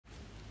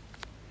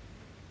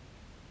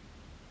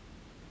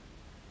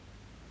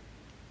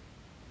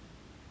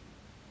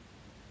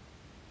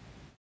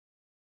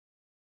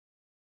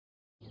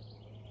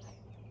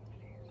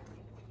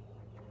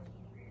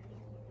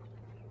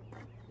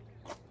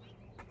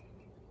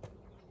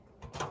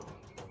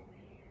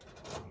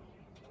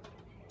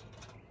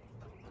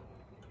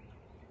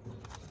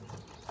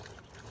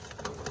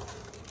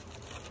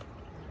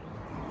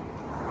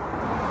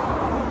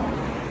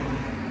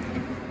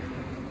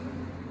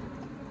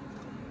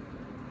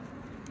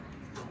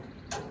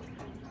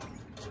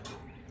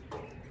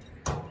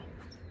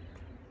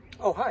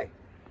Oh, hi.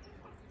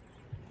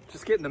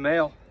 Just getting the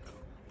mail.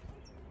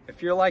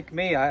 If you're like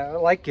me, I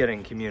like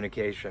getting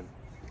communication.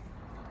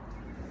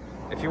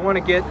 If you want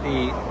to get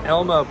the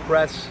ELMO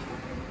Press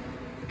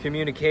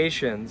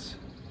communications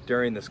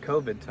during this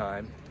COVID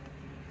time,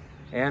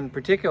 and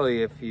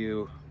particularly if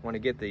you want to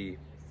get the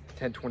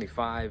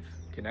 1025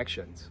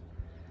 connections,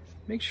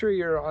 make sure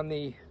you're on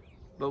the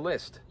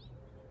list.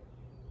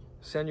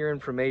 Send your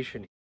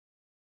information.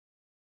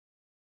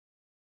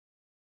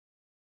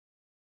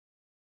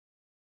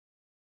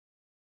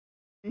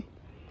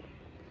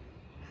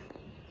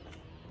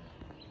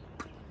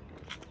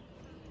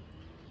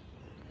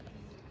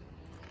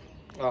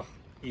 Oh,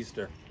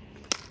 Easter.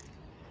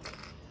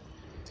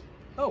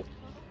 Oh,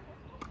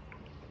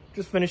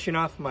 just finishing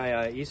off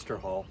my Easter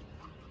haul.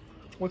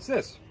 What's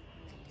this?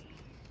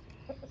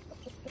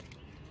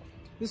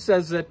 This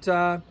says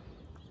that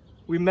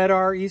we met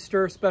our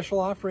Easter special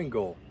offering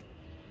goal.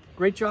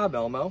 Great job,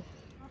 Elmo.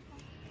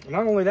 And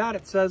not only that,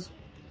 it says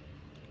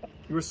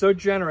you were so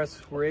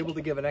generous, we're able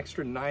to give an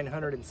extra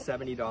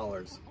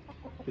 $970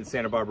 to the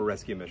Santa Barbara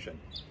Rescue Mission.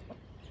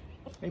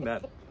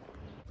 Amen.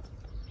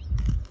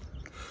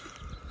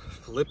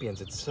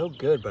 Philippians, it's so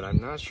good, but I'm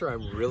not sure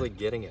I'm really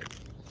getting it.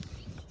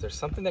 Is there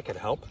something that could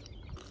help?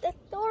 The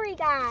story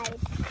guide.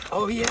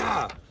 Oh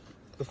yeah,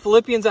 the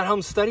Philippians at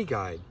Home Study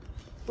Guide.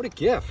 What a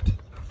gift.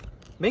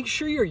 Make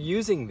sure you're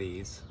using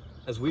these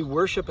as we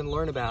worship and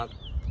learn about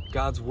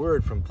God's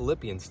Word from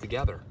Philippians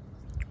together.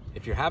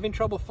 If you're having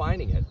trouble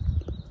finding it,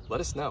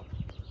 let us know.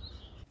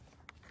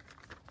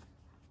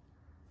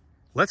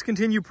 Let's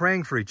continue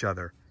praying for each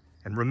other,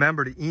 and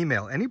remember to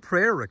email any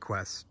prayer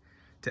requests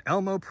to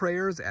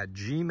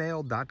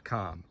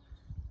elmoprayers@gmail.com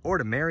or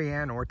to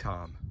Marianne or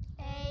Tom.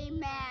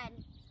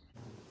 Amen.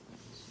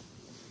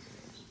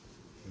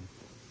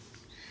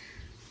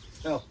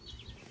 Oh,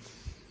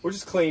 we're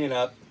just cleaning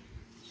up.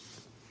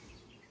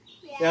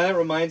 Yeah, that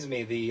reminds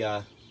me,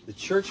 the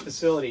church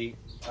facility,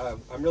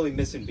 I'm really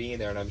missing being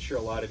there, and I'm sure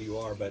a lot of you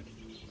are, but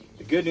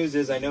the good news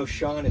is I know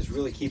Sean is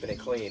really keeping it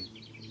clean.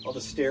 All the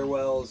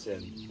stairwells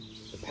and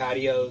the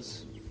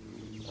patios,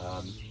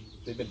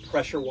 they've been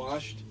pressure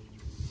washed,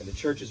 and the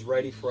church is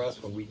ready for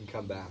us when we can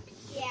come back.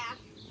 Yeah.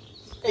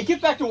 Hey,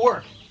 get back to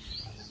work.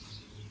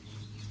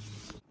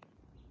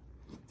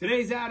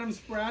 Today's Adam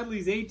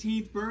Spradley's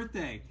 18th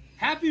birthday.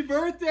 Happy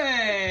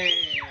birthday!